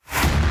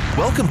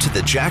Welcome to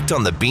the Jacked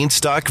on the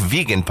Beanstalk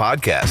Vegan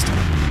Podcast.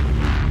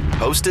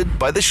 Hosted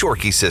by the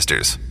Shorkey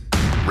Sisters.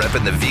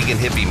 Repping the vegan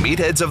hippie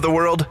meatheads of the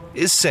world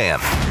is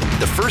Sam,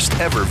 the first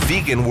ever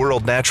vegan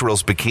World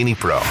Naturals bikini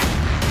pro,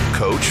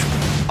 coach,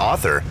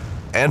 author,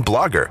 and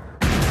blogger,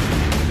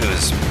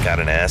 who's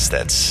got an ass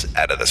that's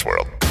out of this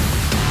world.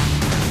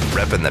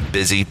 Repping the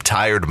busy,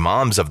 tired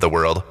moms of the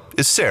world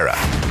is Sarah,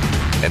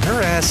 and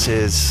her ass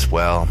is,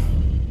 well,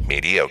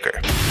 mediocre.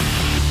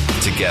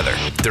 Together,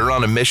 they're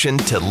on a mission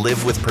to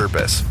live with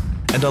purpose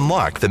and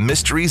unlock the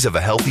mysteries of a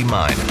healthy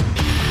mind,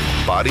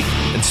 body,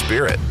 and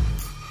spirit.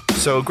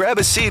 So grab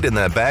a seat in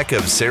the back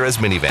of Sarah's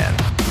minivan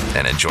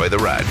and enjoy the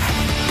ride.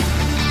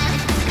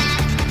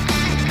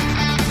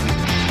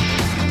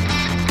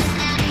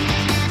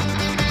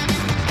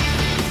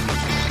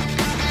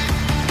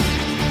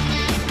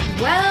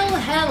 Well,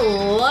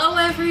 hello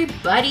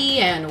everybody,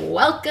 and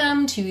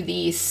welcome to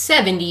the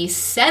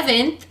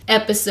 77th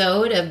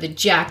episode of the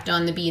Jacked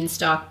on the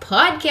Beanstalk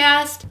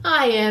podcast.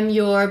 I am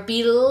your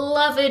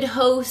beloved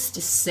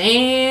host,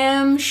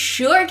 Sam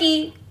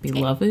Shorkey.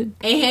 Beloved.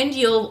 And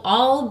you'll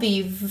all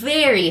be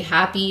very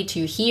happy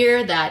to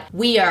hear that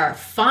we are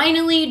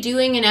finally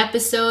doing an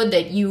episode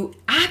that you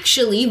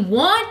actually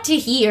want to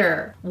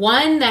hear.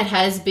 One that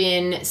has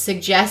been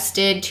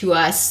suggested to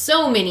us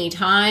so many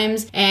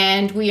times,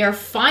 and we are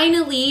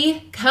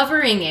finally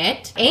covering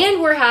it. And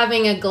we're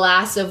having a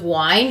glass of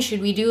wine. Should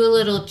we do a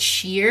little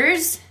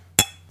cheers?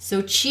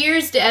 So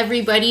cheers to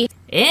everybody.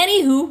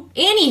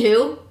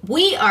 Anywho,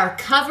 we are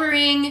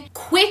covering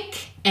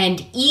quick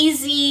and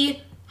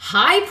easy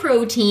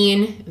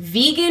high-protein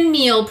vegan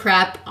meal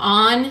prep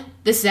on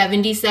the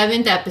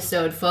 77th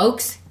episode,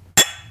 folks.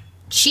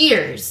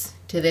 Cheers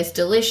to this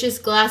delicious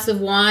glass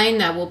of wine.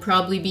 That will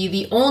probably be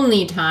the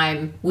only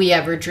time we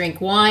ever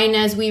drink wine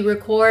as we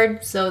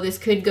record, so this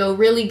could go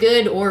really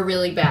good or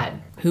really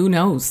bad. Who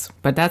knows?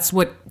 But that's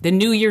what the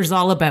new year's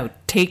all about,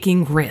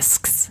 taking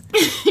risks.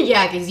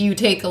 Yeah, because you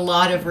take a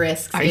lot of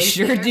risks. I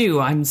sure do.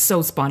 I'm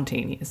so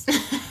spontaneous.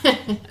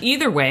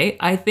 Either way,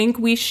 I think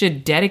we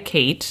should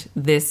dedicate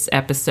this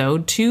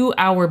episode to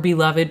our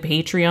beloved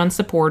Patreon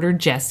supporter,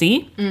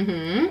 Jessie.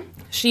 Mm-hmm.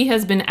 She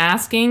has been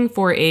asking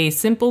for a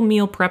simple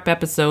meal prep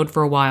episode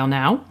for a while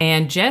now.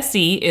 And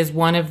Jessie is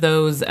one of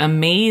those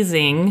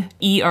amazing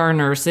ER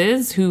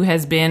nurses who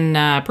has been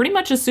pretty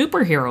much a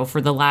superhero for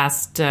the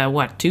last,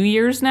 2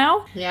 years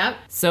now? Yep.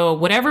 So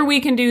whatever we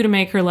can do to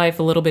make her life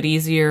a little bit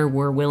easier,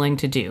 we're willing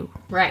to do.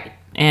 Right.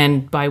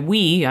 And by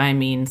we, I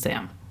mean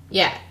Sam.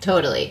 Yeah,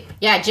 totally.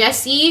 Yeah,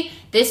 Jessie,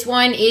 this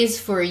one is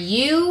for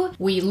you.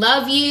 We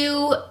love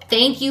you.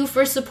 Thank you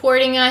for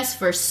supporting us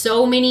for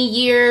so many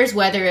years,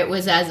 whether it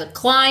was as a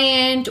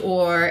client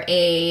or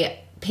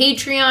a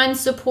Patreon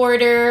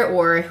supporter,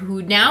 or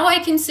who now I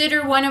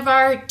consider one of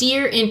our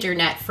dear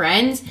internet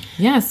friends.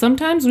 Yeah,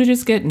 sometimes we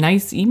just get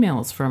nice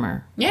emails from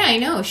her. Yeah, I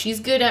know.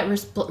 She's good at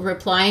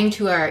replying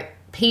to our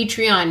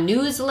Patreon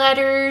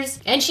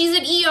newsletters, and she's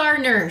an ER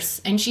nurse,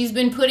 and she's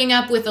been putting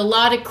up with a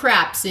lot of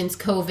crap since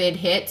COVID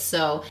hit,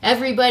 so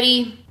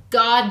everybody,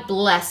 God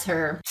bless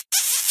her.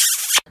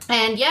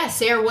 And yeah,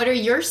 Sarah, what are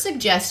your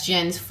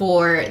suggestions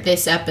for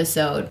this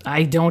episode?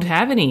 I don't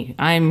have any.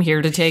 I'm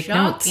here to take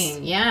notes.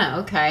 Shocking. Yeah,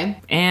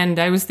 okay. And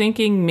I was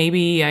thinking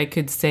maybe I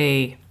could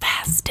say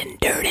fast and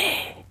dirty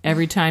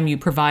every time you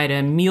provide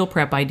a meal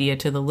prep idea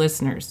to the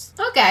listeners.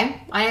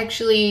 Okay, I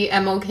actually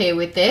am okay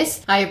with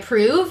this. I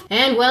approve.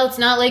 And well, it's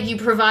not like you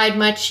provide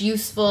much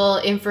useful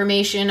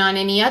information on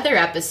any other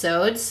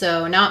episodes,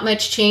 so not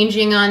much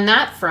changing on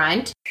that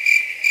front.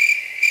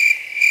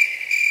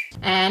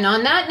 And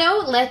on that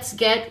note, let's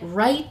get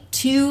right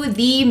to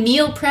the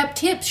meal prep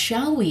tips,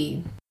 shall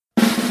we?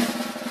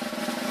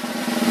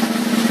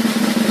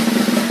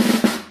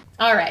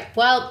 All right,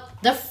 well,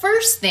 the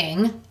first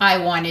thing I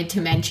wanted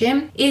to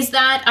mention is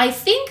that I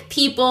think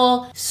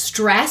people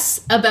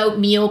stress about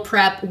meal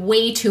prep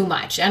way too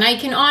much. And I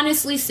can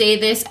honestly say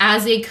this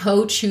as a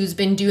coach who's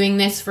been doing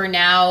this for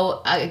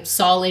now a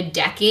solid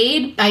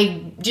decade.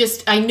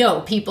 I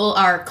know people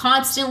are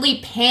constantly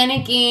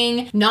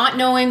panicking, not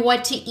knowing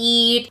what to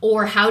eat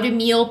or how to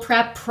meal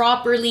prep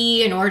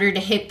properly in order to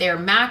hit their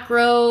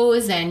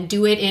macros and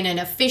do it in an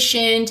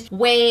efficient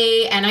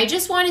way. And I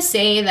just want to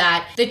say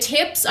that the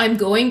tips I'm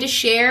going to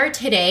share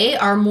today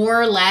are more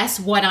or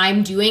less what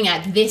I'm doing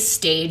at this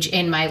stage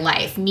in my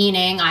life,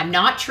 meaning I'm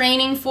not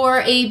training for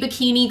a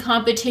bikini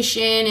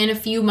competition in a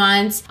few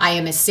months. I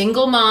am a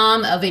single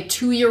mom of a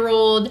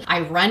 2-year-old.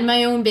 I run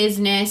my own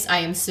business.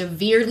 I am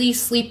severely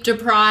sleep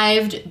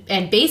deprived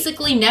and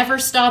basically never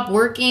stop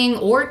working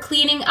or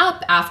cleaning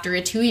up after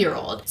a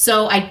 2-year-old.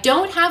 So I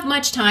don't have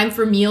much time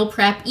for meal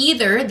prep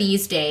either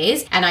these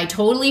days, and I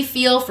totally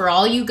feel for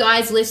all you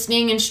guys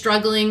listening and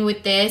struggling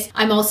with this.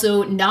 I'm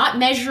also not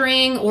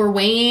measuring or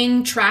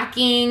weighing, tracking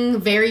tracking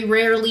very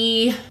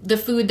rarely the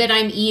food that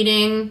I'm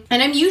eating.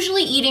 And I'm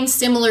usually eating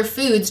similar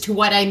foods to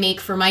what I make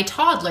for my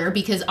toddler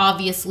because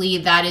obviously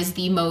that is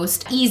the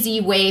most easy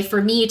way for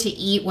me to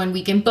eat when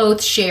we can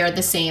both share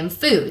the same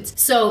foods.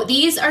 So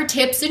these are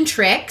tips and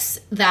tricks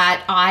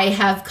that I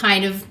have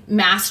kind of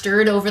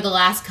mastered over the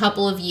last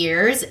couple of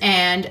years.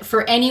 And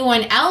for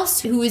anyone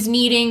else who is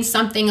needing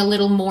something a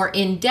little more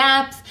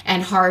in-depth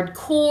and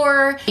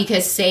hardcore,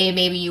 because say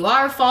maybe you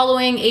are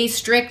following a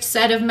strict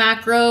set of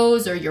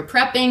macros or you're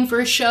prepping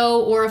for a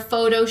show or a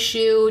photo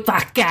shoot.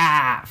 Fuck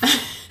off!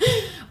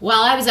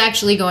 Well, I was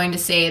actually going to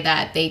say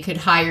that they could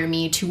hire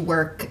me to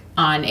work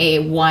on a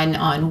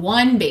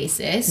one-on-one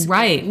basis.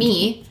 Right. With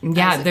me.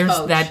 Yeah, as a there's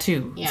coach. that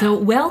too. Yeah. So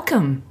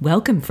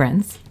welcome,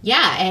 friends.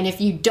 Yeah, and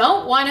if you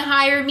don't want to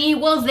hire me,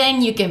 well,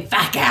 then you can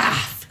fuck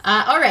off.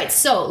 All right,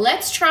 so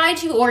let's try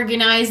to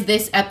organize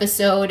this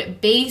episode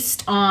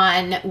based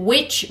on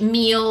which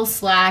meal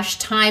 /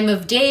 time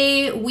of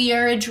day we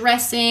are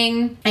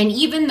addressing. And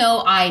even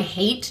though I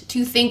hate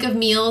to think of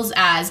meals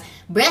as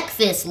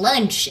breakfast,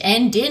 lunch,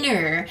 and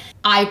dinner,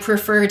 I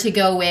prefer to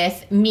go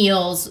with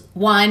meals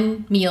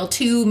 1, meal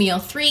 2, meal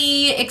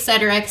 3,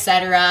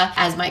 etc.,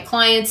 as my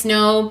clients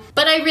know.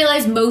 But I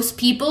realize most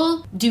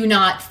people do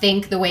not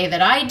think the way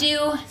that I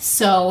do.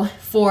 So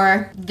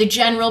for the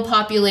general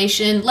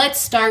population, let's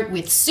start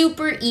with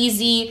super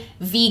easy,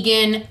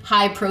 vegan,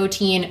 high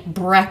protein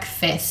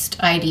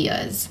breakfast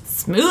ideas.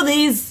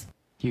 Smoothies!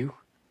 You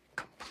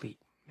complete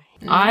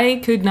me.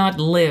 I could not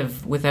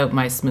live without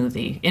my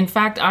smoothie. In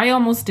fact, I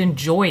almost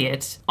enjoy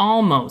it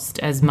almost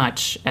as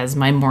much as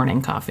my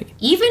morning coffee.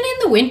 Even in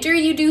the winter,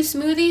 you do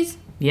smoothies?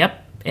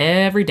 Yep,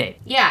 every day.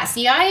 Yeah,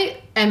 see, I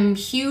am a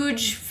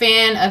huge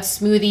fan of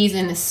smoothies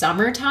in the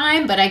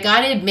summertime, but I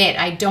gotta admit,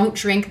 I don't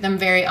drink them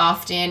very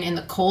often in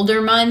the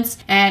colder months,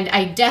 and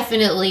I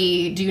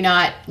definitely do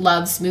not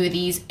love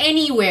smoothies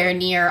anywhere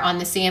near on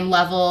the same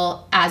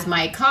level as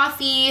my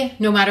coffee,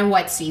 no matter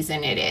what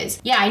season it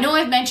is. Yeah, I know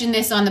I've mentioned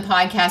this on the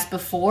podcast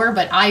before,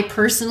 but I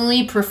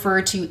personally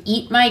prefer to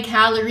eat my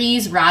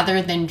calories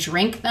rather than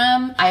drink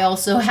them. I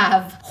also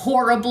have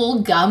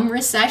horrible gum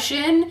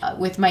recession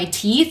with my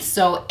teeth,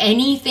 so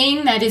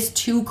anything that is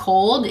too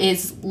cold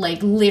is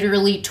like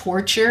literally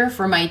torture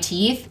for my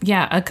teeth.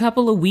 Yeah, a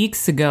couple of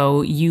weeks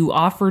ago, you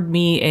offered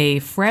me a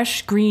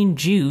fresh green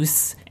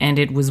juice and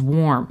it was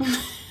warm.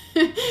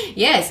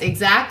 Yes,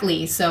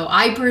 exactly. So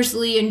I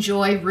personally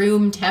enjoy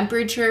room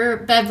temperature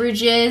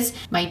beverages.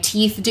 My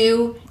teeth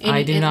do.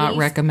 I do not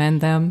recommend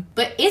them.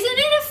 But isn't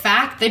it a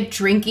fact that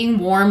drinking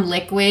warm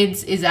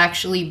liquids is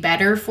actually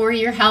better for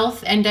your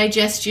health and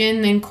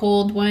digestion than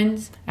cold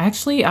ones?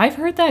 Actually, I've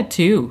heard that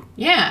too.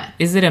 Yeah.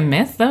 Is it a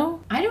myth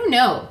though? I don't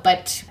know,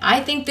 but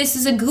I think this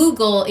is a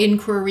Google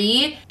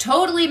inquiry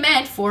totally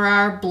meant for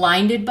our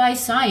Blinded by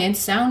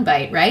Science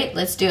soundbite, right?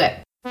 Let's do it.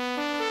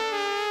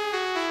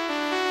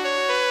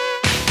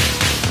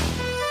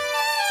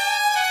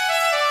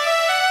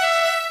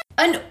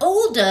 An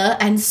older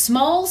and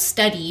small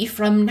study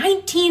from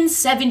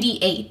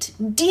 1978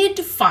 did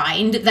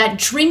find that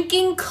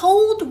drinking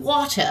cold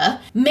water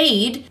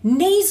made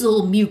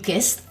nasal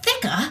mucus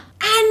thicker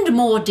and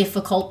more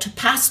difficult to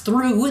pass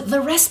through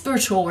the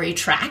respiratory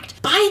tract.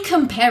 By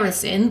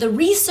comparison, the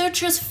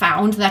researchers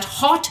found that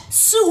hot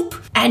soup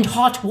and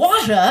hot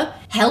water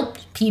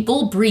helped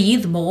people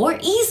breathe more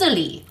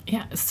easily.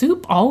 Yeah,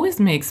 soup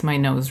always makes my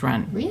nose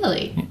run.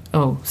 Really?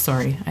 Oh,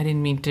 sorry. I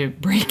didn't mean to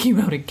break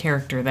you out of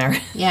character there.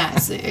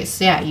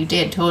 Yeah, you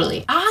did,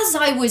 totally. As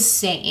I was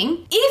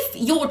saying, if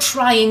you're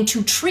trying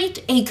to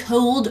treat a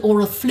cold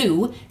or a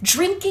flu,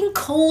 drinking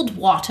cold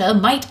water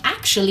might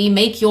actually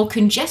make your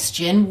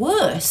congestion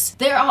worse.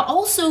 There are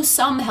also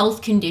some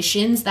health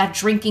conditions that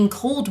drinking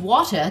cold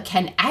water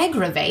can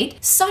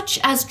aggravate, such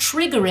as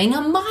triggering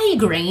a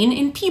migraine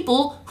in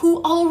people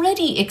who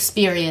already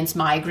experience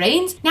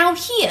migraines. Now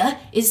here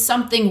is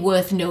something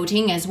worth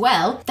noting as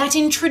well, that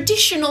in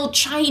traditional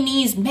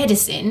Chinese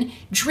medicine,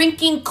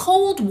 drinking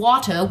cold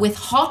water with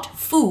hot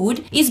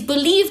food is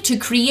believed to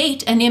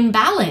create an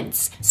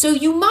imbalance. So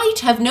you might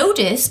have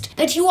noticed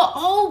that you are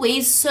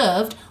always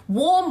served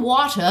warm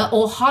water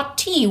or hot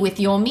tea with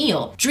your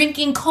meal.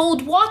 Drinking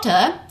cold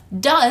water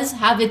does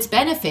have its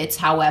benefits,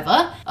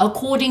 however.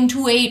 According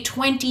to a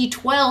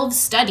 2012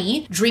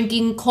 study,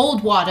 drinking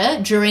cold water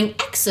during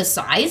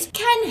exercise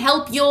can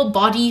help your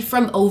body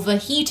from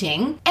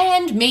overheating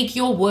and make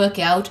your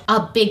workout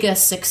a bigger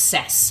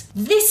success.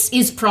 This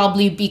is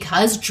probably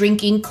because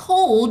drinking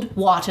cold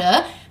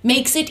water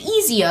makes it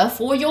easier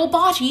for your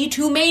body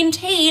to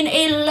maintain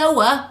a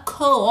lower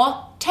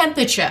core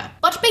temperature.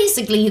 But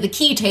basically, the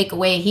key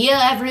takeaway here,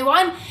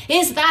 everyone,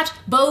 is that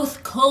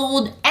both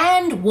cold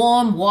and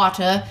warm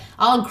water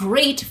are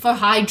great for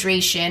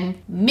hydration.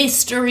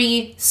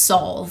 Mystery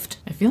solved.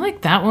 I feel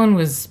like that one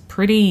was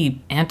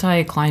pretty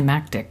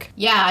anticlimactic.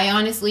 Yeah, I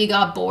honestly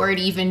got bored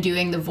even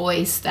doing the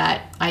voice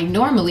that I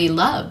normally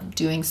love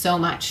doing so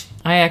much.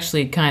 I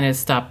actually kind of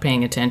stopped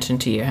paying attention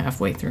to you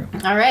halfway through.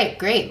 All right,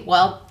 great.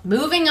 Well,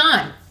 moving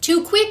on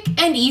to quick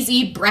and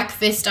easy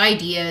breakfast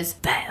ideas.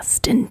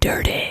 Fast and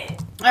dirty.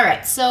 All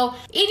right, so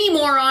any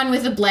moron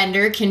with a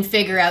blender can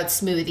figure out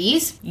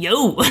smoothies.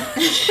 Yo!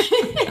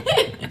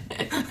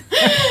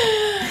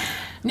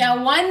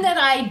 Now, one that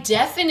I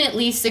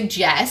definitely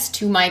suggest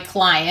to my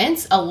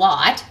clients a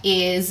lot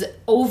is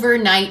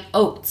overnight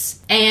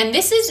oats. And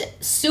this is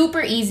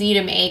super easy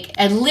to make.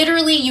 And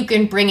literally, you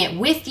can bring it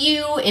with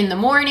you in the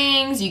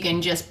mornings. You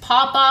can just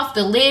pop off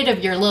the lid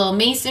of your little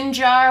mason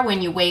jar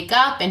when you wake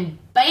up and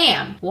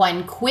bam,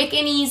 one quick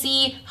and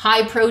easy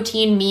high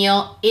protein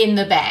meal in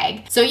the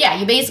bag. So yeah,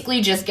 you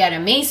basically just get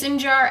a mason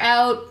jar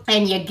out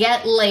and you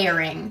get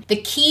layering.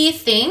 The key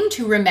thing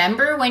to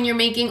remember when you're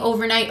making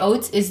overnight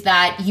oats is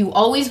that you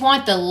always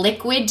want the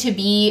liquid to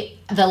be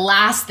the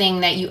last thing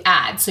that you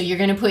add. So you're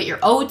going to put your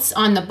oats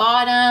on the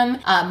bottom.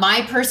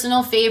 My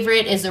personal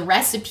favorite is a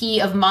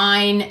recipe of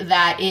mine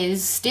that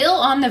is still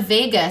on the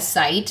Vega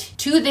site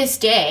to this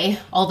day,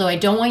 although I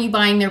don't want you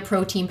buying their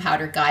protein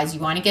powder, guys.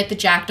 You want to get the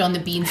Jacked on the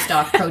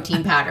Beanstalk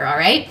protein powder, all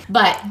right?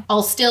 But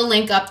I'll still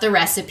link up the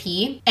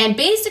recipe. And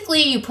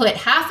basically you put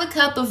half a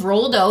cup of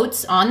rolled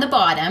oats on the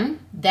bottom,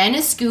 then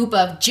a scoop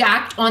of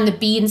Jacked on the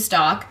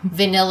Beanstalk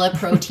vanilla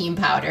protein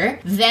powder,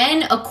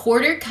 then a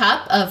quarter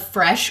cup of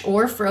fresh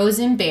or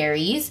frozen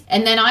berries,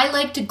 and then I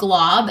like to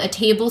glob a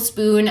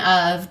tablespoon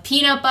of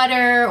peanut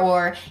butter,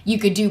 or you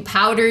could do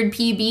powdered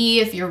PB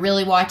if you're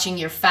really watching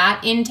your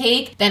fat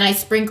intake. Then I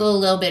sprinkle a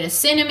little bit of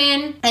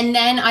cinnamon, and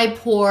then I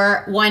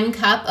pour 1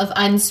 cup of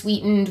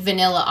unsweetened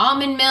vanilla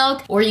almond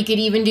milk, or you could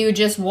even do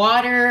just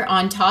water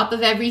on top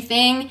of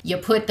everything. You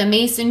put the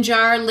mason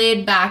jar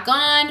lid back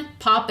on,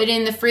 pop it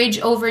in the fridge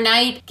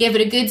overnight, give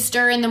it a good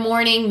stir in the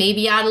morning,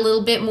 maybe add a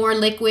little bit more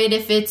liquid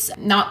if it's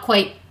not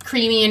quite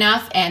creamy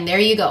enough, and there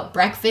you go.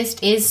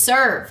 Breakfast is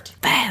served.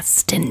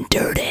 Fast and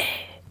dirty.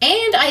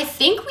 And I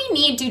think we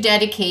need to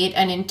dedicate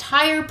an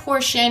entire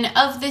portion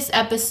of this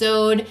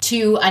episode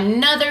to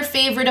another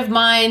favorite of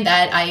mine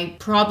that I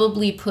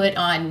probably put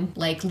on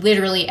like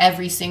literally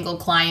every single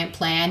client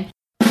plan.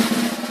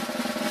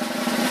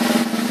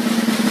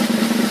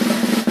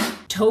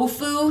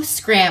 Tofu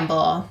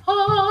scramble.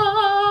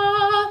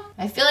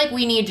 I feel like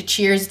we need to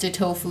cheers to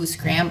tofu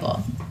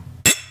scramble.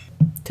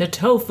 To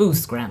tofu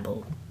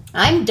scramble.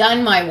 I'm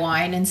done my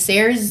wine, and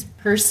Sarah's,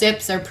 her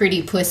sips are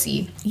pretty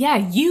pussy. Yeah,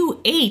 you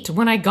ate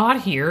when I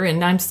got here,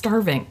 and I'm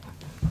starving.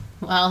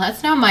 Well,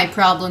 that's not my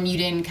problem you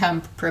didn't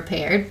come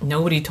prepared.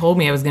 Nobody told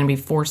me I was going to be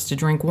forced to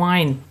drink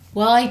wine.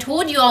 Well, I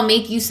told you I'll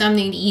make you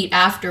something to eat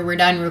after we're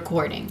done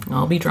recording.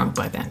 I'll be drunk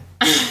by then.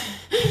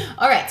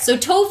 All right, so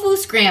tofu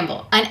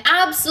scramble, an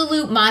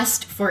absolute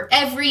must for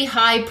every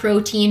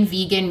high-protein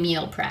vegan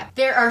meal prep.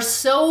 There are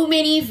so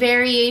many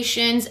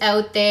variations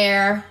out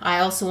there. I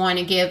also want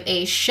to give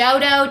a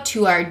shout out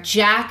to our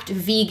jacked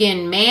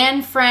vegan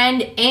man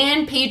friend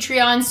and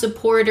Patreon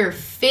supporter,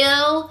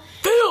 Phil.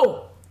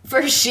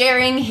 For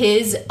sharing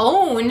his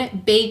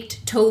own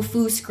baked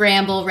tofu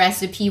scramble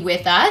recipe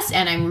with us,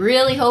 and I'm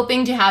really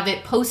hoping to have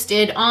it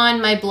posted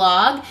on my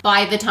blog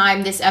by the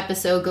time this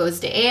episode goes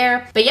to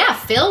air. But yeah,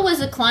 Phil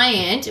was a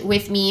client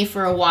with me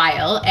for a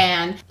while,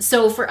 and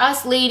so for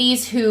us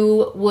ladies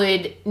who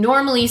would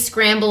normally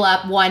scramble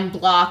up 1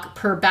 block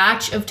per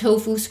batch of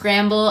tofu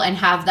scramble and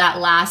have that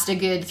last a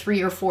good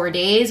 3 or 4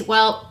 days,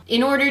 well,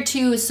 in order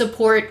to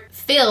support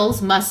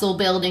Phil's muscle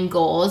building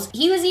goals,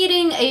 he was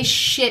eating a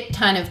shit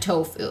ton of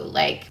tofu,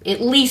 like at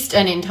least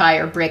an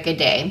entire brick a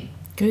day.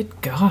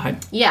 Good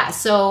God. Yeah,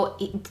 so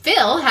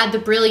Phil had the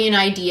brilliant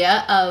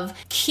idea of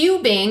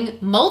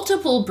cubing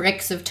multiple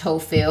bricks of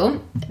tofu,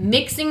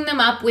 mixing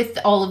them up with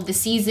all of the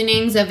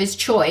seasonings of his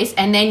choice,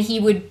 and then he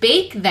would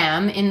bake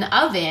them in the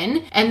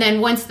oven. And then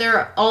once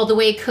they're all the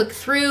way cooked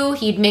through,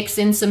 he'd mix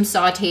in some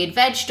sauteed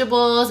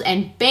vegetables,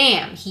 and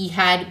bam, he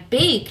had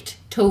baked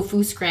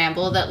tofu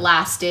scramble that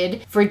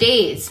lasted for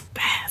days.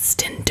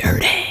 Fast and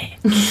dirty.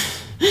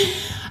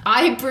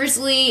 I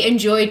personally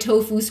enjoy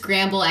tofu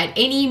scramble at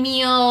any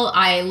meal.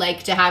 I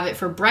like to have it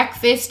for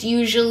breakfast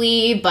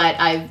usually, but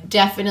I've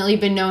definitely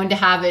been known to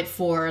have it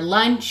for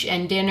lunch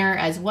and dinner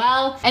as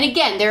well. And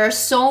again, there are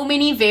so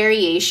many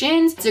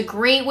variations. It's a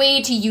great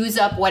way to use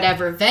up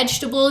whatever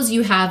vegetables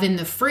you have in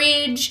the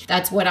fridge.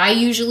 That's what I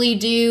usually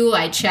do.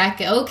 I check,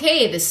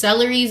 okay, the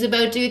celery is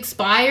about to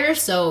expire,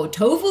 so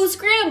tofu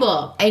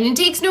scramble. And it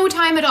takes no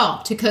time at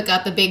all to cook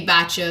up a big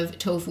batch of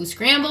tofu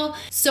scramble.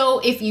 So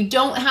if you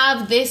don't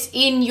have this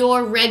in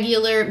your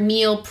regular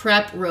meal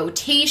prep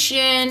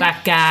rotation.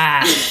 That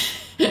guy.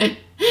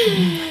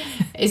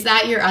 Is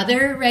that your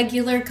other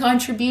regular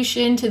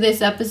contribution to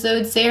this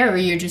episode, Sarah, or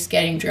you're just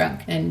getting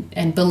drunk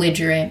and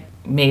belligerent?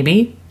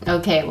 Maybe.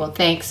 Okay, well,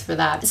 thanks for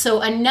that.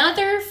 So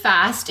another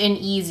fast and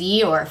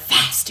easy, or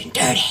fast and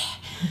dirty,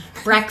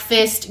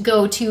 breakfast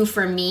go-to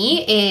for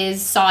me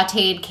is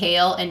sauteed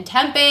kale and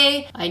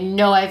tempeh. I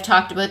know I've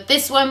talked about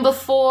this one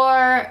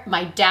before.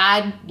 My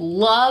dad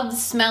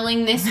loves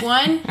smelling this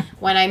one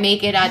when I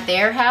make it at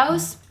their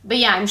house. But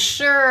yeah, I'm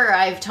sure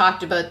I've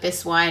talked about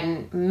this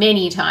one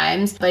many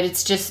times, but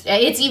it's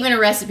even a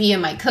recipe in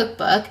my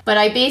cookbook. But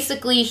I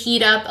basically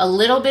heat up a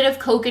little bit of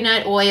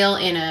coconut oil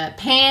in a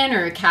pan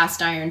or a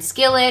cast iron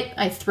skillet.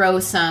 I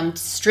throw some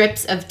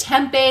strips of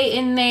tempeh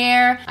in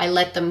there. I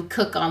let them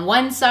cook on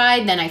one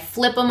side, then I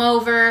flip them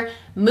over,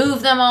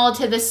 move them all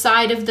to the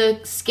side of the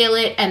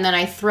skillet, and then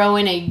I throw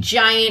in a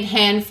giant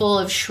handful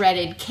of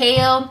shredded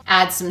kale,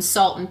 add some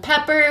salt and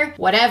pepper,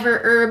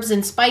 whatever herbs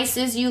and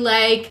spices you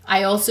like.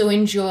 I also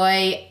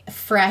enjoy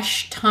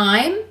fresh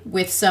thyme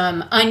with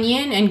some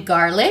onion and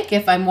garlic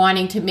if I'm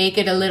wanting to make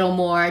it a little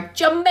more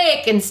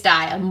Jamaican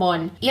style,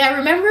 mon. Yeah,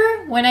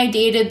 remember when I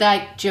dated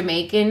that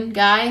Jamaican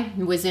guy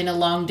who was in a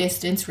long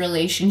distance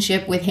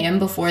relationship with him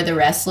before The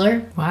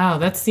Wrestler? Wow,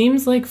 that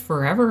seems like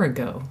forever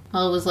ago.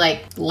 Well, it was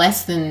like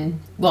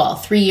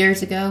 3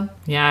 years ago.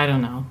 Yeah, I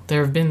don't know.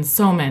 There have been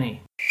so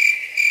many.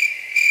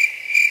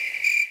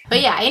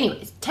 But yeah,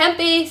 anyways,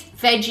 tempeh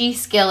veggie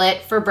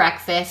skillet for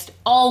breakfast,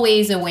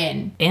 always a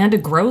win. And a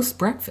gross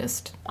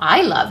breakfast.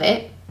 I love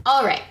it.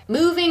 All right,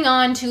 moving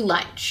on to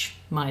lunch.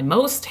 My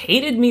most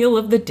hated meal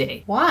of the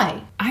day.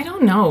 Why? I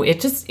don't know.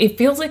 It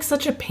feels like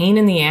such a pain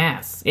in the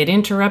ass. It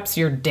interrupts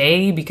your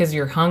day because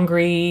you're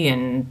hungry,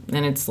 and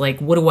then it's like,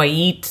 what do I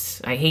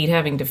eat? I hate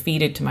having to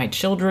feed it to my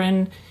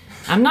children.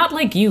 I'm not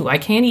like you. I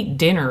can't eat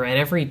dinner at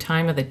every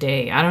time of the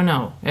day. I don't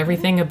know.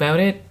 Everything about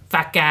it,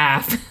 fuck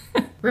off.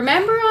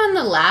 Remember on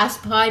the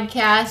last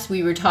podcast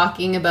we were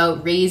talking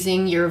about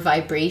raising your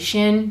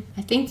vibration?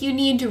 I think you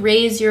need to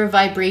raise your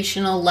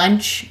vibrational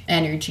lunch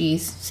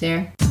energies,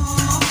 Sarah.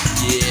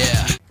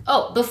 Yeah.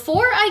 Oh,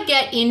 before I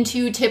get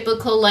into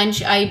typical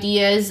lunch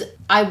ideas,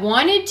 I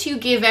wanted to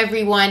give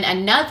everyone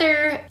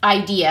another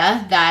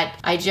idea that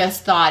I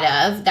just thought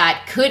of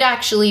that could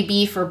actually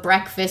be for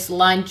breakfast,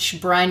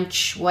 lunch,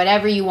 brunch,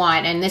 whatever you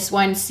want. And this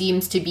one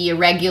seems to be a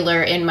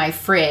regular in my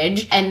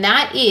fridge. And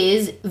that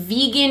is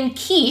vegan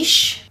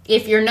quiche.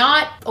 If you're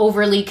not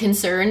overly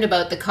concerned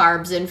about the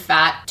carbs and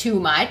fat too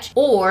much,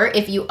 or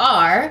if you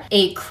are,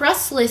 a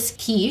crustless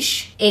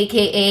quiche,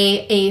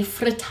 aka a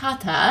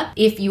frittata,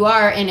 if you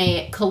are in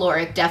a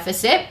caloric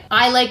deficit.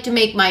 I like to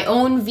make my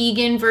own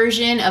vegan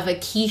version of a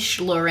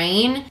quiche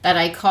Lorraine that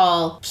I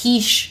call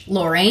quiche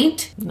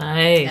Laurent.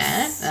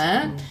 Nice.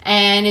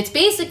 And it's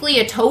basically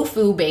a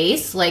tofu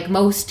base, like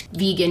most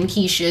vegan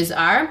quiches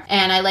are.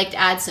 And I like to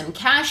add some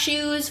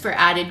cashews for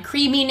added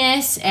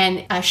creaminess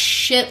and a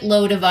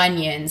shitload of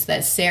onions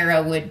that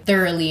Sarah would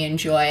thoroughly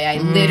enjoy. I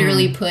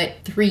literally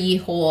put 3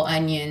 whole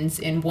onions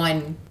in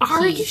one quiche.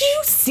 Are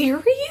you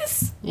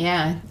serious?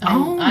 Yeah.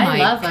 I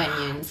love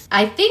onions.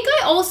 I think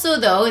I also,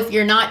 though, if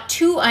you're not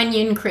too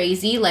onion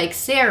crazy like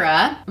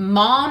Sarah,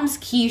 Mom's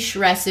quiche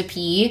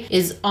recipe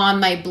is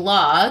on my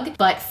blog,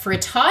 but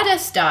frittata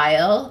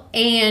style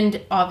and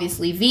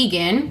obviously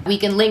vegan. We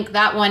can link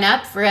that one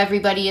up for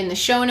everybody in the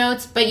show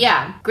notes. But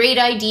yeah, great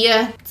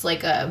idea. It's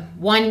like a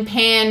one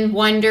pan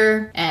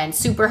wonder and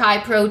super high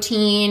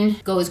protein.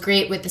 Goes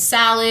great with the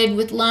salad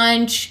with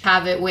lunch.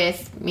 Have it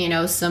with,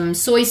 some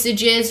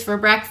sausages for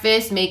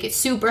breakfast. Make it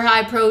super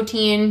high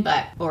protein,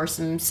 or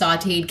some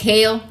sauteed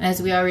kale,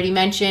 as we already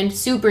mentioned.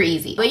 Super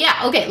easy. But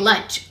yeah, okay,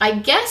 lunch. I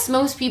guess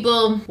most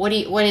people, what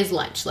is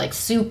lunch? Like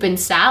soup and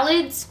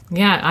salads?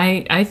 Yeah,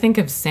 I think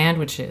of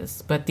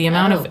sandwiches, but the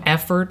amount of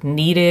effort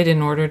needed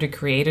in order to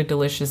create a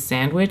delicious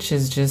sandwich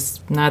is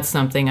just not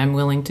something I'm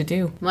willing to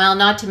do. Well,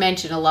 not to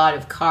mention a lot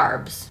of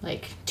carbs,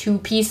 like 2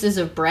 pieces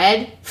of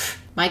bread.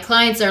 My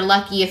clients are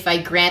lucky if I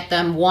grant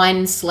them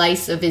 1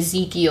 slice of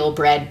Ezekiel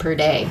bread per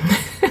day.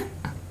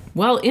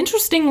 Well,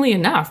 interestingly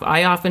enough,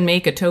 I often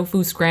make a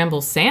tofu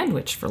scramble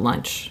sandwich for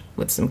lunch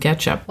with some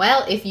ketchup.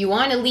 Well, if you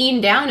want to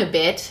lean down a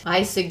bit,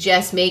 I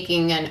suggest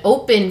making an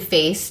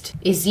open-faced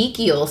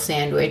Ezekiel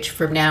sandwich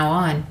from now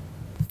on.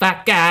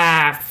 Fuck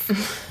off!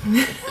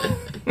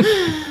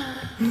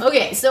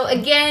 Okay, so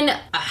again,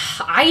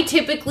 I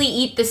typically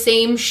eat the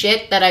same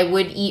shit that I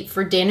would eat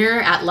for dinner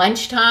at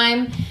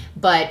lunchtime,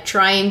 but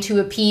trying to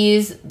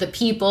appease the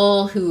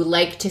people who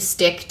like to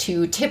stick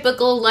to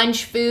typical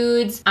lunch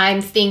foods.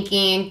 I'm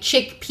thinking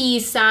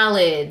chickpea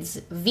salads,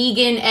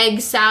 vegan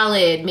egg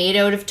salad made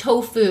out of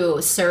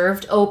tofu,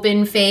 served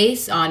open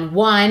face on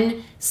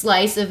 1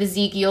 slice of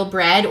Ezekiel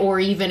bread, or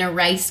even a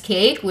rice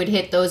cake would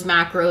hit those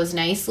macros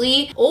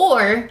nicely.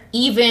 Or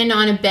even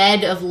on a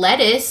bed of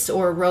lettuce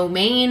or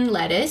romaine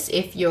lettuce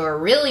if you're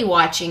really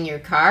watching your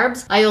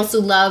carbs. I also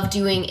love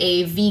doing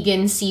a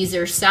vegan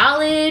Caesar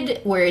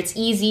salad where it's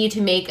easy to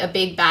make a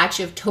big batch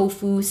of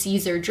tofu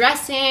Caesar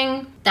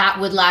dressing.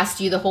 That would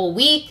last you the whole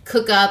week.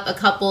 Cook up a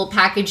couple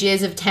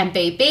packages of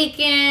tempeh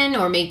bacon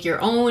or make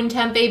your own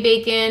tempeh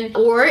bacon.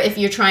 Or if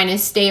you're trying to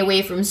stay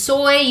away from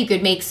soy, you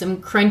could make some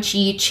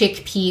crunchy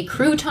chickpea chickpea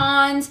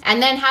croutons,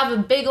 and then have a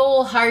big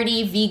old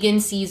hearty vegan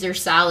Caesar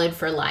salad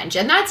for lunch.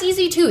 And that's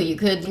easy too. You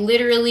could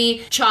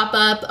literally chop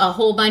up a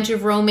whole bunch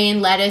of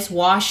romaine lettuce,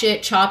 wash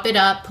it, chop it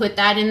up, put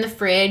that in the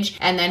fridge,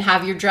 and then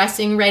have your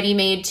dressing ready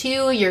made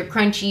too, your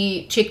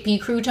crunchy chickpea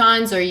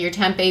croutons or your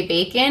tempeh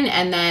bacon,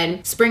 and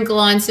then sprinkle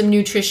on some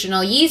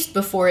nutritional yeast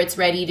before it's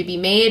ready to be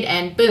made,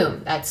 and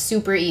boom, that's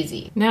super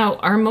easy. Now,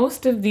 are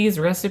most of these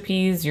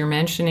recipes you're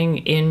mentioning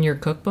in your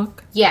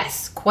cookbook?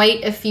 Yes,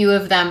 quite a few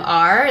of them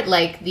are,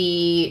 like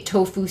the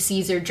tofu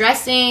Caesar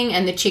dressing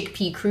and the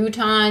chickpea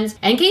croutons.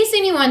 And in case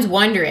anyone's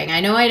wondering,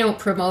 I know I don't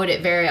promote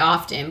it very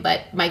often,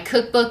 but my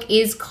cookbook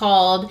is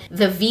called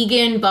The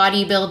Vegan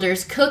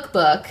Bodybuilder's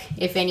Cookbook,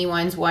 if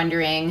anyone's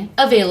wondering,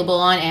 available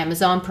on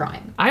Amazon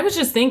Prime. I was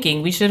just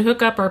thinking we should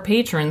hook up our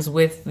patrons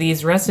with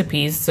these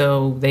recipes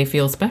so they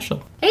feel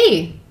special.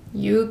 Hey,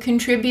 you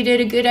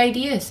contributed a good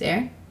idea,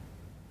 Sarah.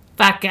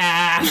 Fuck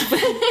off!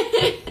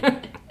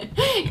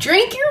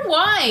 Drink your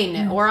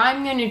wine, or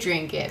I'm gonna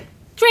drink it.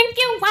 Drink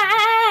your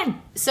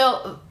wine!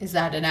 So, is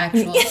that an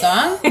actual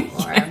song?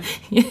 Or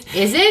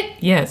is it?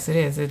 Yes, it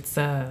is. It's,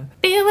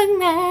 feeling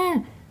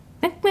that.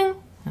 I don't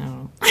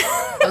know.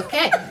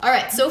 Okay. All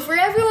right. So for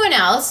everyone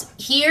else,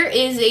 here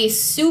is a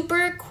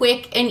super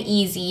quick and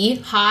easy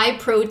high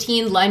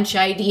protein lunch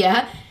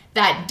idea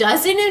that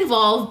doesn't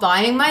involve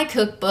buying my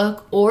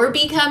cookbook or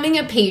becoming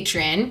a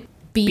patron.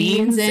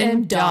 Beans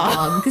and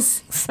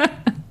dogs.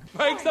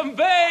 Make some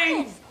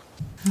beans!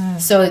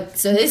 So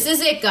this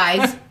is it,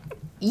 guys.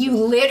 You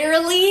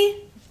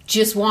literally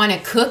just want to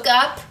cook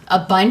up a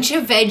bunch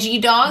of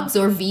veggie dogs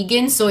or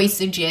vegan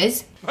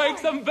sausages. Make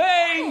some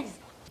beans!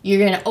 You're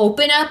going to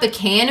open up a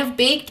can of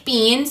baked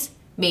beans.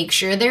 Make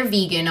sure they're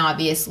vegan,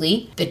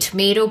 obviously. The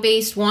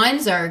tomato-based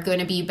ones are going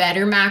to be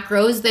better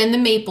macros than the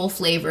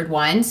maple-flavored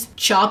ones.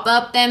 Chop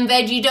up them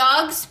veggie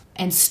dogs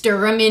and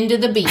stir them into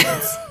the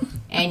beans.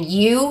 And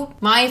you,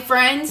 my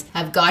friends,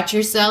 have got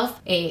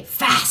yourself a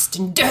fast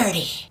and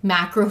dirty,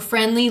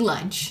 macro-friendly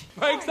lunch.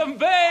 Make some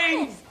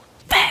beans!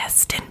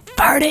 Fast and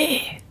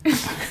farty!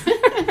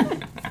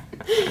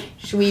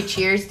 Should we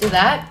cheers to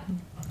that?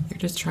 You're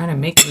just trying to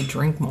make me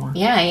drink more.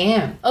 Yeah, I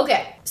am.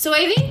 Okay, so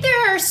I think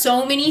there are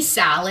so many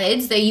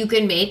salads that you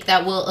can make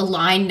that will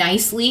align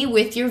nicely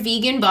with your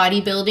vegan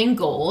bodybuilding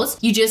goals.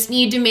 You just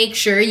need to make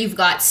sure you've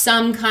got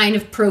some kind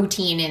of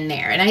protein in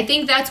there. And I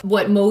think that's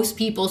what most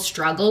people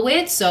struggle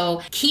with.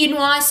 So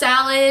quinoa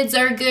salads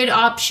are a good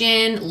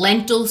option.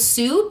 Lentil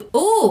soup.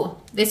 Ooh,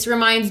 this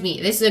reminds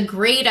me, this is a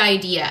great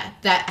idea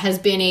that has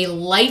been a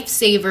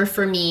lifesaver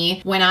for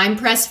me when I'm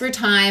pressed for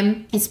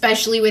time,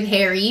 especially with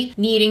Harry,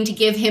 needing to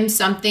give him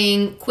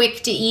something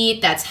quick to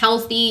eat that's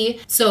healthy.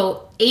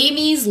 So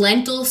Amy's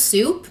lentil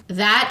soup,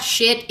 that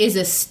shit is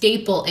a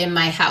staple in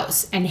my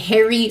house, and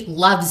Harry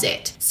loves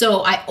it.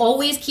 So I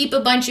always keep a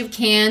bunch of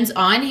cans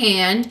on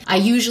hand. I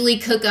usually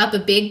cook up a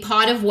big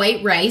pot of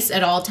white rice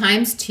at all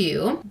times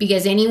too,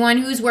 because anyone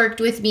who's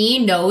worked with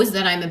me knows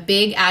that I'm a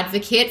big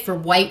advocate for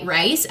white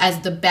rice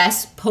as the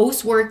best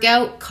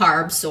post-workout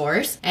carb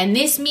source. And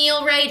this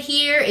meal right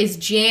here is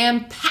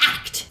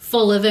jam-packed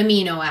full of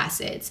amino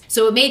acids.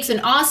 So it makes an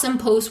awesome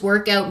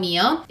post-workout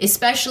meal,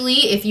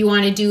 especially if you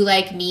want to do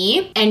like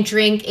me and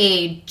drink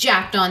a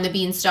Jacked on the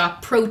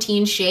Beanstalk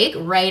protein shake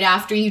right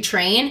after you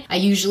train. I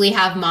usually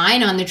have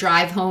mine on the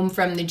drive home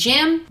from the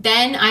gym.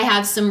 Then I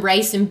have some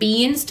rice and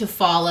beans to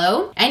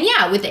follow. And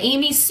yeah, with the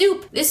Amy's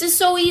soup, this is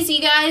so easy,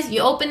 guys.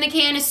 You open the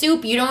can of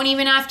soup, you don't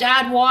even have to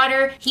add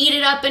water, heat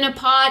it up in a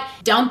pot,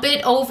 dump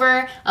it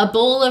over a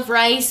bowl of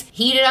rice,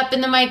 heat it up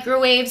in the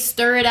microwave,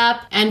 stir it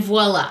up, and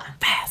voila.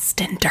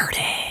 Fast and dirty.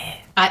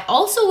 I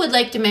also would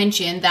like to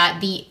mention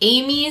that the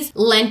Amy's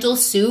lentil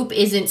soup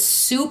isn't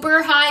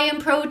super high in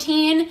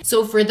protein.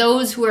 So for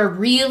those who are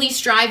really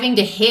striving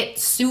to hit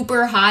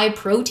super high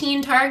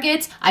protein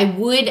targets, I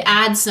would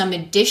add some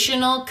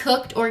additional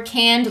cooked or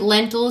canned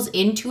lentils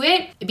into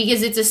it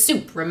because it's a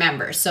soup,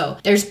 remember. So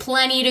there's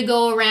plenty to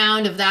go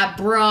around of that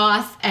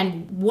broth,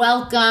 and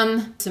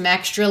welcome some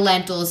extra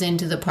lentils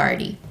into the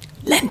party.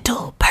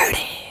 Lentil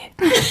party.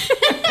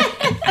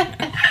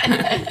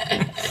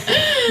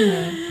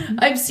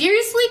 I'm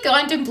seriously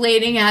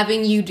contemplating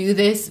having you do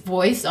this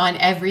voice on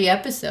every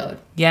episode.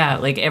 Yeah,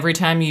 like every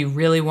time you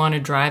really want to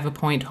drive a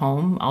point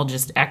home, I'll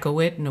just echo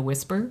it in a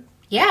whisper.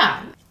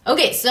 Yeah.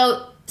 Okay,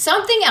 so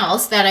something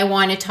else that I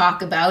want to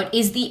talk about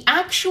is the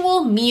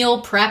actual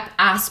meal prep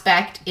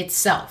aspect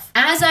itself.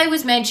 As I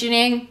was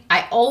mentioning,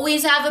 I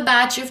always have a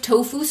batch of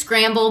tofu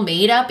scramble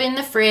made up in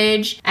the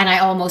fridge, and I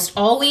almost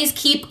always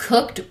keep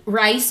cooked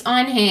rice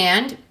on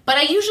hand. But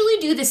I usually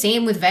do the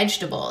same with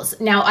vegetables.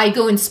 Now, I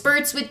go in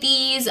spurts with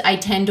these. I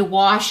tend to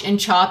wash and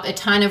chop a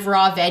ton of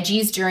raw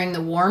veggies during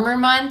the warmer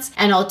months,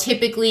 and I'll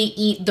typically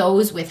eat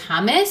those with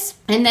hummus.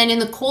 And then in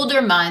the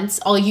colder months,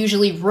 I'll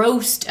usually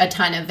roast a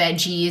ton of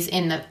veggies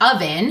in the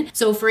oven.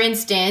 So for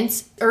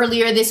instance,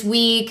 earlier this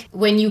week,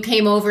 when you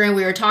came over and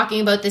we were talking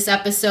about this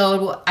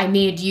episode, I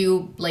made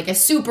you like a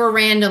super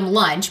random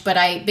lunch, but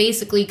I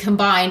basically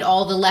combined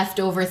all the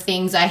leftover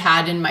things I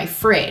had in my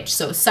fridge.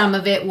 So some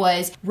of it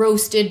was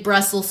roasted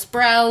Brussels Brussels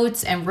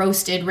sprouts and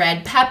roasted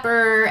red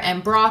pepper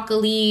and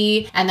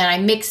broccoli. And then I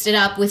mixed it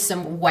up with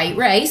some white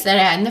rice that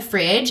I had in the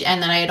fridge.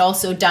 And then I had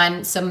also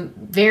done some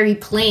very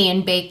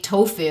plain baked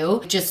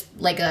tofu, just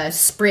like a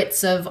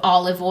spritz of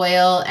olive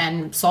oil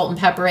and salt and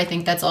pepper. I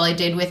think that's all I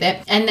did with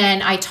it. And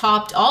then I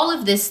topped all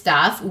of this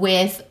stuff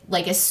with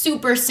like a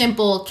super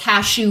simple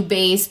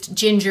cashew-based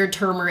ginger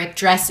turmeric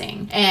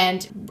dressing.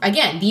 And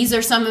again, these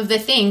are some of the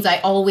things I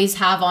always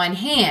have on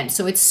hand.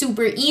 So it's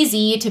super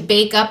easy to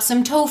bake up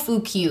some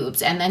tofu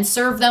cubes and then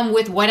serve them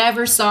with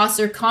whatever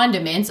sauce or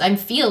condiments I'm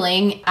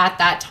feeling at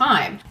that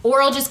time.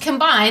 Or I'll just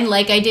combine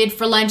like I did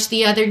for lunch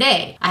the other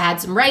day. I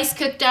had some rice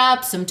cooked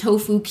up, some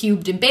tofu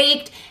cubed and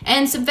baked,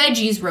 and some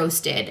veggies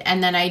roasted.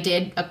 And then I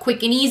did a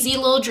quick and easy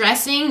little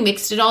dressing,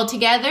 mixed it all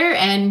together,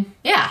 and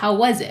yeah, how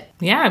was it?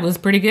 Yeah, it was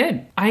pretty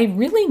good. I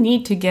really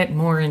need to get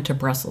more into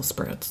Brussels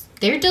sprouts.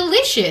 They're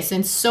delicious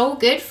and so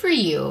good for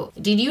you.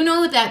 Did you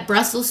know that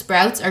Brussels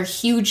sprouts are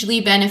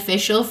hugely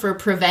beneficial for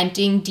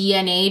preventing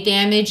DNA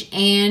damage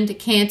and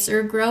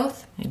cancer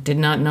growth? I did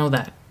not know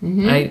that.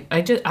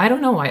 I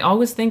don't know. I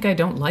always think I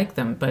don't like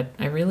them, but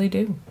I really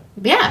do.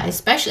 Yeah,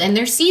 especially, and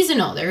they're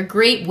seasonal. They're a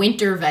great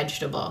winter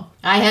vegetable.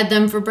 I had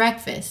them for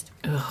breakfast.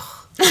 Ugh.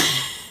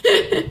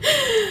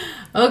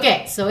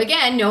 Okay, so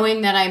again,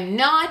 knowing that I'm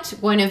not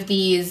one of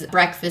these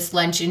breakfast,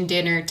 lunch, and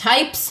dinner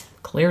types.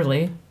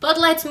 Clearly. But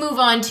let's move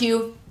on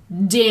to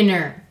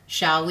dinner,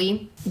 shall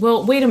we?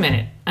 Well, wait a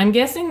minute. I'm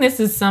guessing this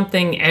is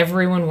something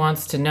everyone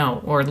wants to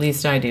know, or at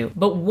least I do.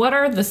 But what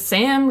are the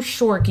Sam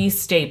Shorkey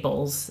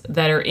staples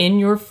that are in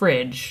your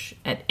fridge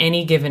at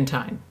any given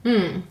time?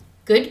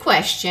 Good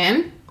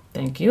question.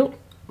 Thank you.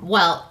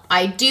 Well,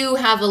 I do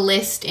have a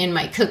list in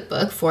my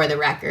cookbook, for the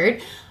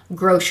record,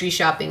 grocery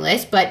shopping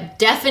list, but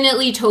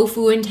definitely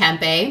tofu and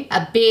tempeh,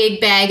 a big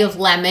bag of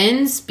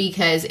lemons,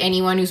 because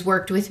anyone who's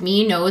worked with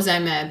me knows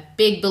I'm a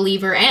big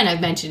believer, and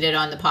I've mentioned it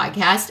on the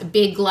podcast, a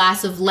big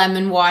glass of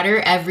lemon water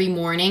every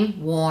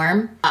morning,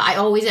 warm. I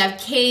always have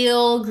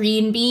kale,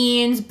 green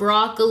beans,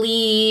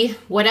 broccoli,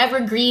 whatever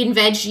green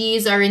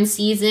veggies are in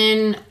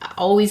season, I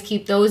always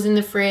keep those in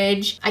the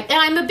fridge.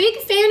 I'm a big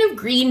fan of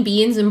green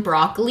beans and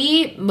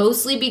broccoli,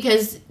 mostly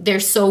because they're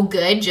so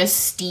good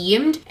just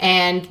steamed,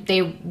 and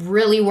they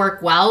really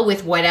work well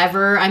with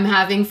whatever I'm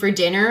having for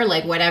dinner,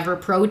 like whatever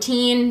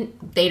protein.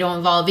 They don't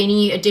involve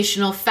any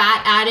additional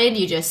fat added.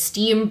 You just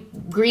steam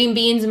green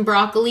beans and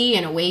broccoli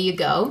and away you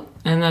go.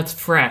 And that's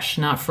fresh,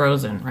 not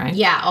frozen, right?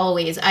 Yeah,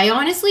 always. I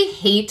honestly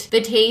hate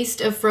the taste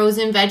of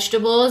frozen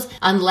vegetables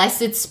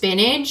unless it's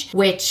spinach,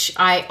 which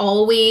I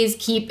always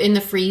keep in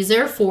the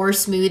freezer for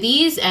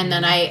smoothies. And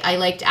then I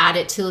like to add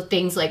it to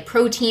things like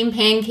protein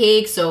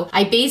pancakes. So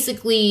I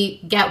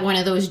basically get one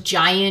of those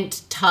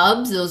giant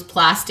tubs, those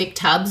plastic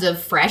tubs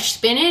of fresh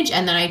spinach,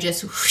 and then I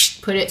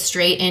just put it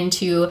straight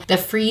into the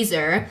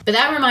freezer. But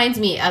that reminds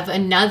me of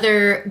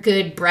another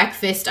good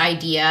breakfast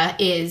idea,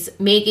 is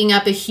making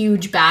up a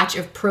huge batch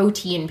of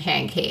protein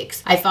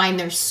pancakes. I find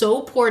they're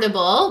so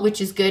portable, which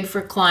is good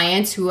for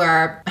clients who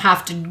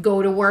have to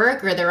go to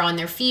work, or they're on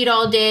their feet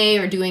all day,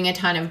 or doing a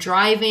ton of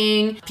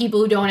driving,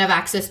 people who don't have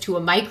access to a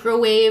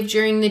microwave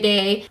during the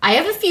day. I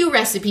have a few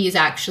recipes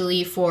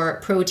actually for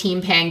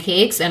protein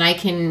pancakes, and I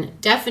can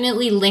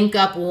definitely link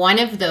up one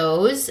of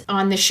those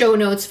on the show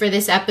notes for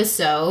this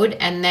episode,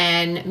 and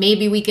then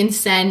maybe we can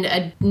send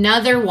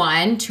another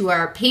one to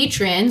our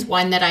patrons,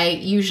 one that I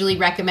usually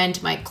recommend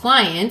to my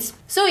clients.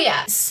 So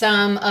yeah,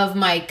 some of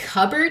my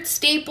cupboard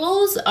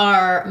staples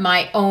are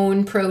my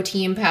own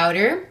protein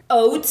powder,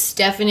 oats,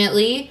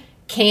 definitely,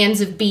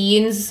 cans of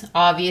beans,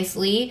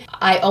 obviously.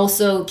 I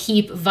also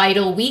keep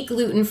Vital wheat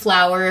gluten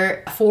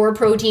flour for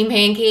protein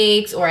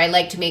pancakes, or I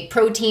like to make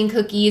protein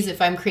cookies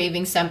if I'm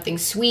craving something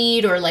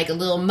sweet, or like a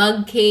little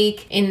mug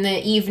cake in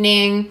the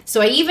evening.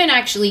 So I even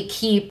actually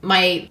keep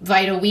my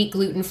Vital wheat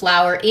gluten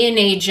flour in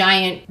a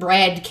giant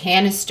bread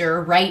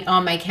canister right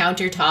on my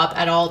countertop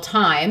at all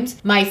times.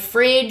 My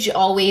fridge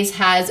always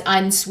has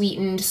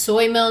unsweetened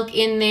soy milk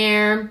in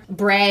there,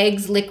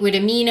 Bragg's liquid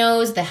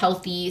aminos, the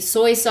healthy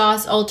soy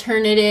sauce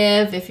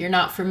alternative, if you're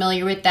not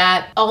familiar with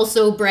that.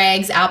 Also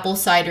Bragg's apple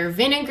cider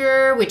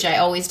vinegar, which I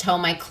always tell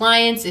my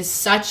clients is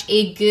such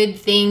a good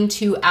thing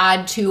to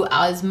add to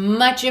as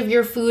much of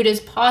your food as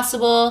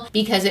possible,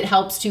 because it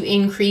helps to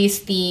increase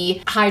the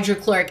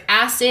hydrochloric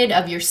acid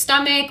of your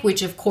stomach,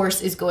 which of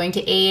course is going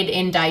to aid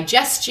in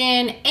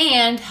digestion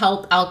and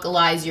help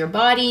alkalize your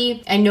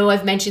body. I know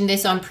I've mentioned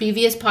this on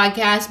previous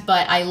podcasts,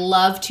 but I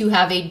love to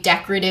have a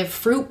decorative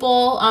fruit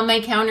bowl on my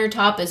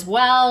countertop as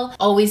well.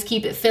 Always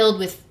keep it filled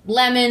with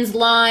lemons,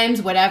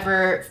 limes,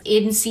 whatever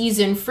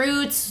in-season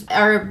fruits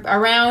are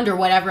around, or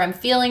whatever I'm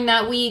feeling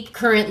that week.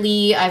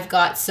 Currently, I've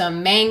got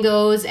some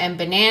mangoes and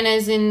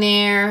bananas in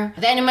there.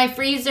 Then in my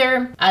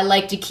freezer, I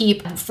like to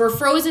keep, for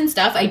frozen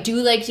stuff, I do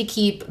like to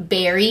keep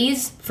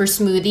berries for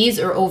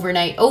smoothies or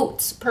overnight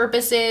oats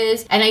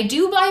purposes. And I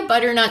do buy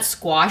butternut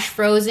squash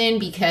frozen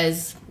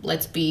because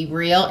let's be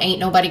real, ain't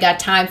nobody got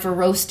time for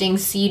roasting,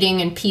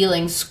 seeding, and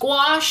peeling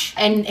squash.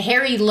 And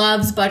Harry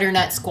loves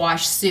butternut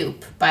squash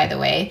soup, by the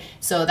way.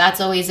 So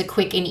that's always a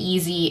quick and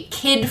easy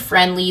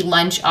kid-friendly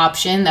lunch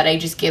option that I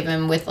just give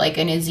him with like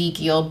an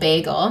Ezekiel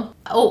bagel.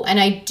 Oh, and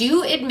I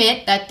do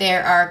admit that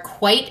there are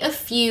quite a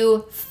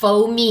few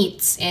faux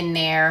meats in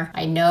there.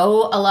 I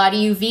know a lot of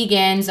you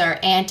vegans are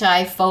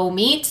anti-faux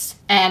meats.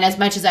 And as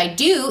much as I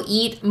do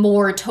eat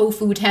more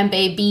tofu,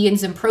 tempeh,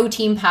 beans, and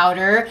protein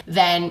powder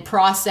than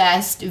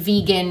processed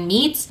vegan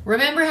meats,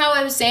 remember how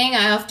I was saying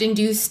I often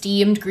do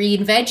steamed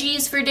green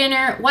veggies for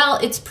dinner? Well,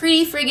 it's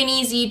pretty friggin'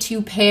 easy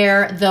to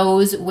pair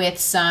those with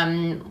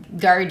some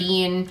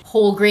Gardein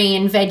whole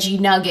grain veggie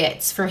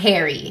nuggets for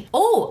Harry.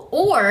 Oh,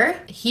 or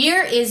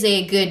here is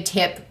a good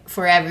tip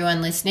for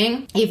everyone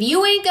listening. If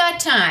you ain't got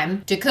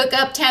time to cook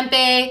up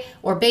tempeh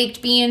or baked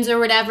beans or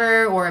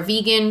whatever, or a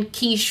vegan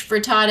quiche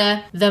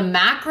frittata, the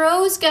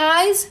macros,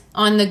 guys,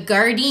 on the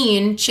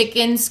Gardein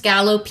chicken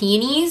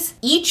scallopinis,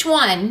 each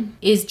one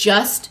is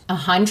just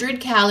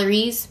 100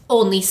 calories,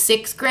 only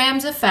 6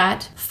 grams of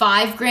fat,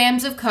 5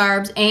 grams of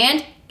carbs,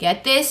 and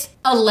get this,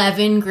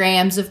 11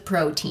 grams of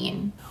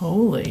protein.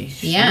 Holy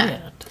shit.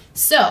 Yeah.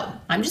 So,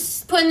 I'm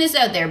just putting this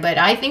out there, but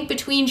I think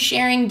between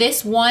sharing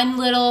this one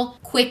little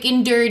quick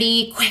and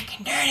dirty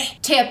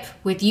tip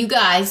with you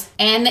guys,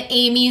 and the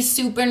Amy's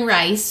soup and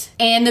rice,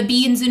 and the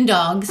beans and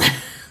dogs,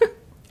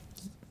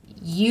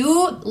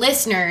 you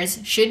listeners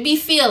should be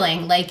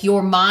feeling like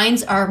your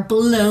minds are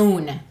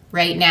blown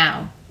right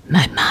now.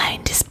 My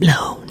mind is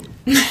blown.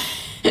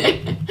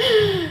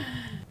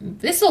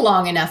 This is a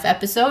long enough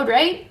episode,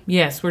 right?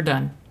 Yes, we're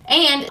done.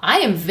 And I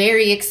am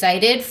very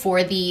excited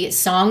for the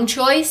song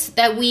choice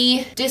that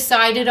we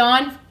decided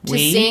on to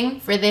sing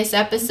for this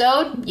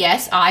episode.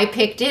 Yes, I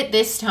picked it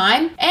this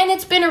time. And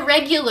it's been a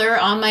regular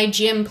on my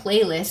gym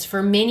playlist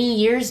for many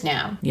years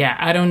now. Yeah,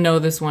 I don't know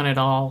this one at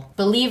all.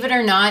 Believe it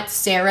or not,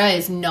 Sarah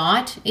is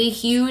not a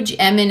huge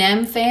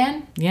Eminem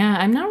fan. Yeah,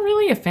 I'm not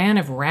really a fan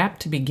of rap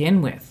to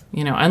begin with.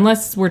 You know,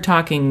 unless we're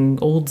talking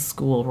old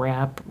school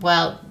rap.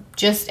 Well,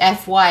 just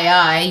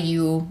FYI,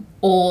 you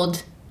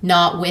old...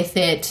 not with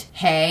it,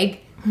 hag.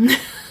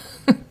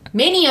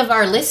 Many of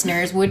our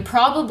listeners would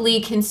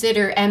probably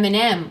consider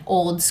Eminem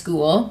old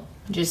school.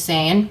 Just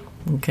saying.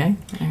 Okay.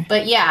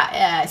 But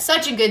yeah,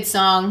 such a good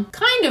song.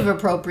 Kind of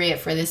appropriate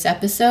for this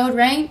episode,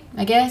 right?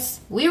 I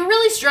guess. We were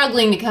really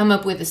struggling to come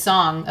up with a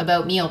song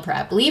about meal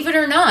prep. Believe it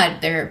or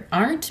not, there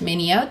aren't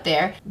many out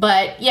there.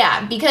 But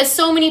yeah, because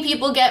so many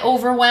people get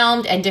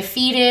overwhelmed and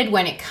defeated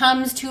when it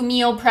comes to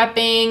meal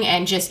prepping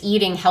and just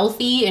eating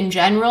healthy in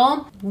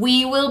general,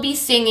 we will be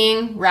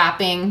singing,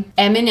 rapping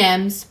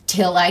Eminem's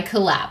Till I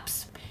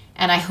Collapse.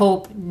 And I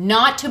hope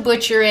not to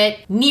butcher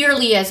it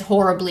nearly as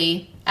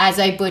horribly as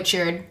I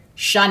butchered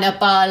Shana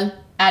Paul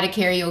at a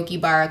karaoke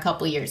bar a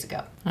couple years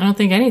ago. I don't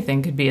think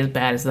anything could be as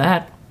bad as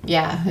that.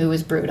 Yeah, it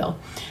was brutal.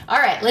 All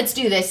right, let's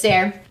do this,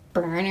 Sarah.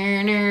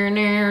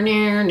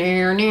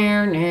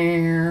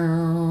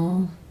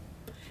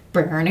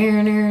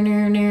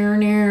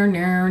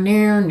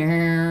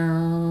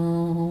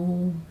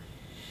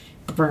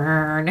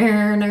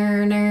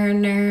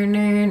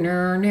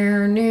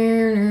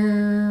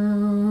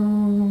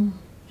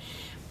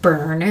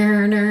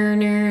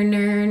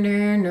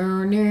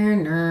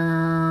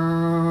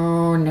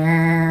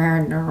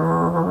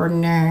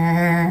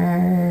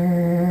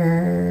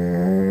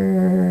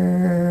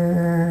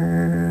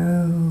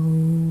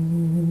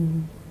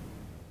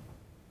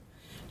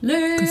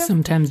 Because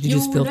sometimes you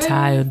just feel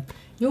tired.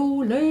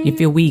 You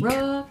feel weak.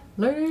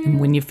 And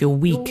when you feel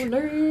weak,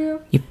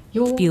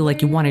 you feel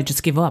like you want to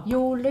just give up.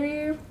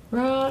 You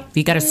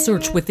gotta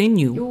search within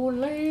you.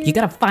 You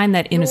gotta find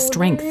that inner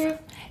strength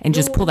and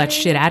just pull that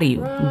shit out of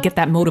you and get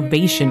that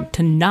motivation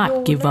to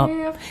not give up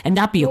and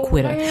not be a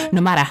quitter,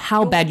 no matter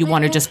how bad you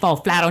want to just fall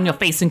flat on your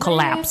face and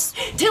collapse.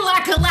 Till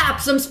I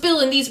collapse, I'm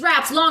spilling these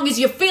raps long as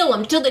you feel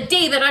them. Till the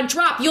day that I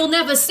drop, you'll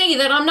never say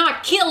that I'm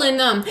not killing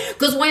them.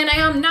 Cause when I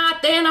am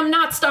not, then I'm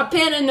not stop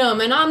penning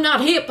them. And I'm not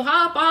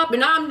hip-hop,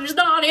 and I'm just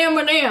not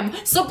Eminem.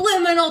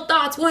 Subliminal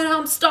thoughts when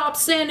I'm stop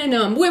sending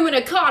them. Women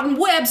a cotton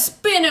web,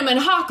 spin them and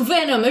hawk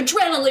venom.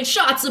 Adrenaline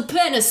shots of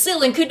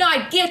penicillin could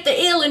not get the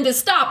illin to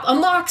stop.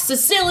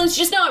 Amoxicillin's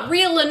just not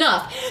real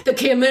enough. The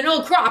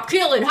criminal crop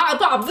killing,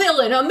 hip-hop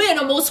villain. A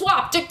minimal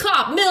swap to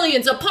cop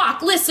millions of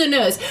POC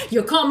listeners.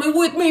 You're coming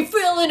with me,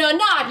 feeling or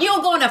not.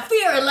 You're gonna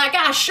fear it like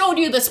I showed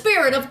you the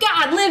spirit of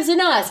God lives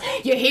in us.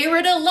 You hear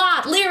it a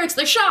lot. Lyrics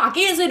the shock.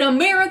 Is it a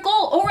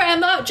miracle or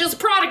am I just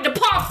product of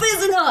pop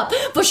fizzing up?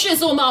 For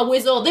shizzle my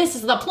whizzle, this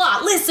is the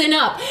plot. Listen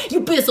up.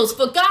 You bizzles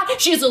forgot.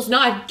 Shizzles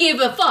not give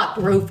a fuck.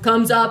 Roof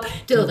comes up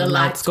till the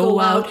lights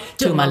go out.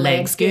 Till my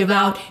legs give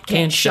out.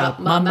 Can't shut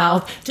my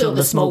mouth till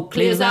the smoke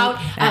clears out.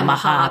 Am I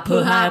high?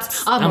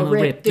 Perhaps I'ma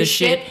rip this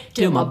shit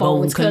till my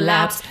bones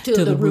collapse,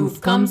 till the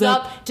roof comes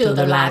up, till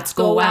the lights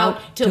go out,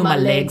 till my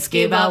legs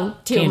give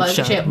out, till I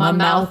shut my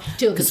mouth,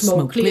 till the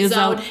smoke clears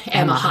out.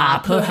 Am I high?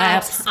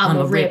 Perhaps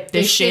I'ma rip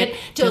this shit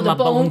till the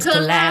bones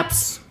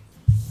collapse.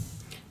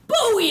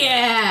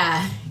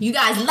 Booyah! You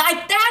guys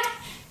like that?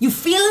 You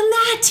feeling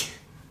that?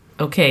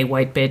 Okay,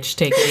 white bitch,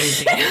 take it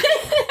easy.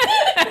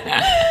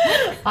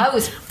 I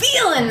was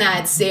feeling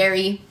that,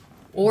 Sari.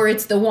 Or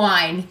it's the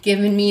wine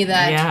giving me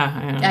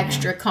that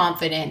extra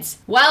confidence.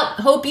 Well,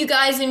 hope you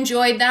guys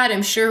enjoyed that.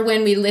 I'm sure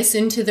when we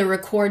listen to the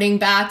recording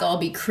back, I'll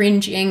be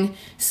cringing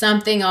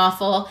something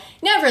awful.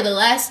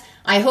 Nevertheless,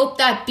 I hope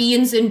that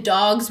Beans and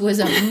Dogs was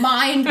a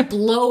mind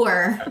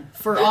blower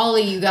for all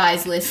of you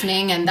guys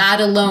listening, and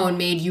that alone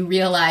made you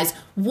realize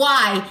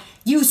why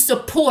you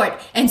support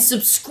and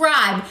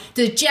subscribe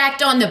to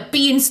Jacked on the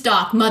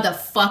Beanstalk,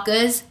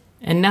 motherfuckers.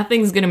 And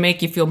nothing's going to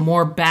make you feel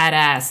more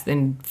badass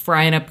than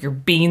frying up your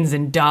beans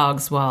and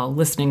dogs while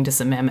listening to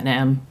some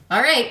Eminem.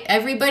 All right,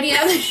 everybody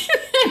have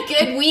a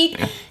good week.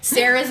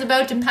 Sarah's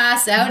about to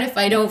pass out if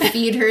I don't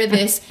feed her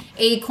this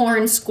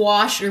acorn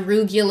squash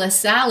arugula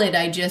salad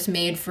I just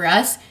made for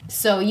us.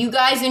 So you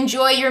guys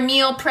enjoy your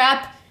meal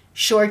prep.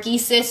 Shorkey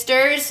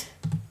sisters,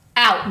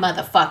 out,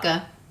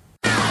 motherfucker.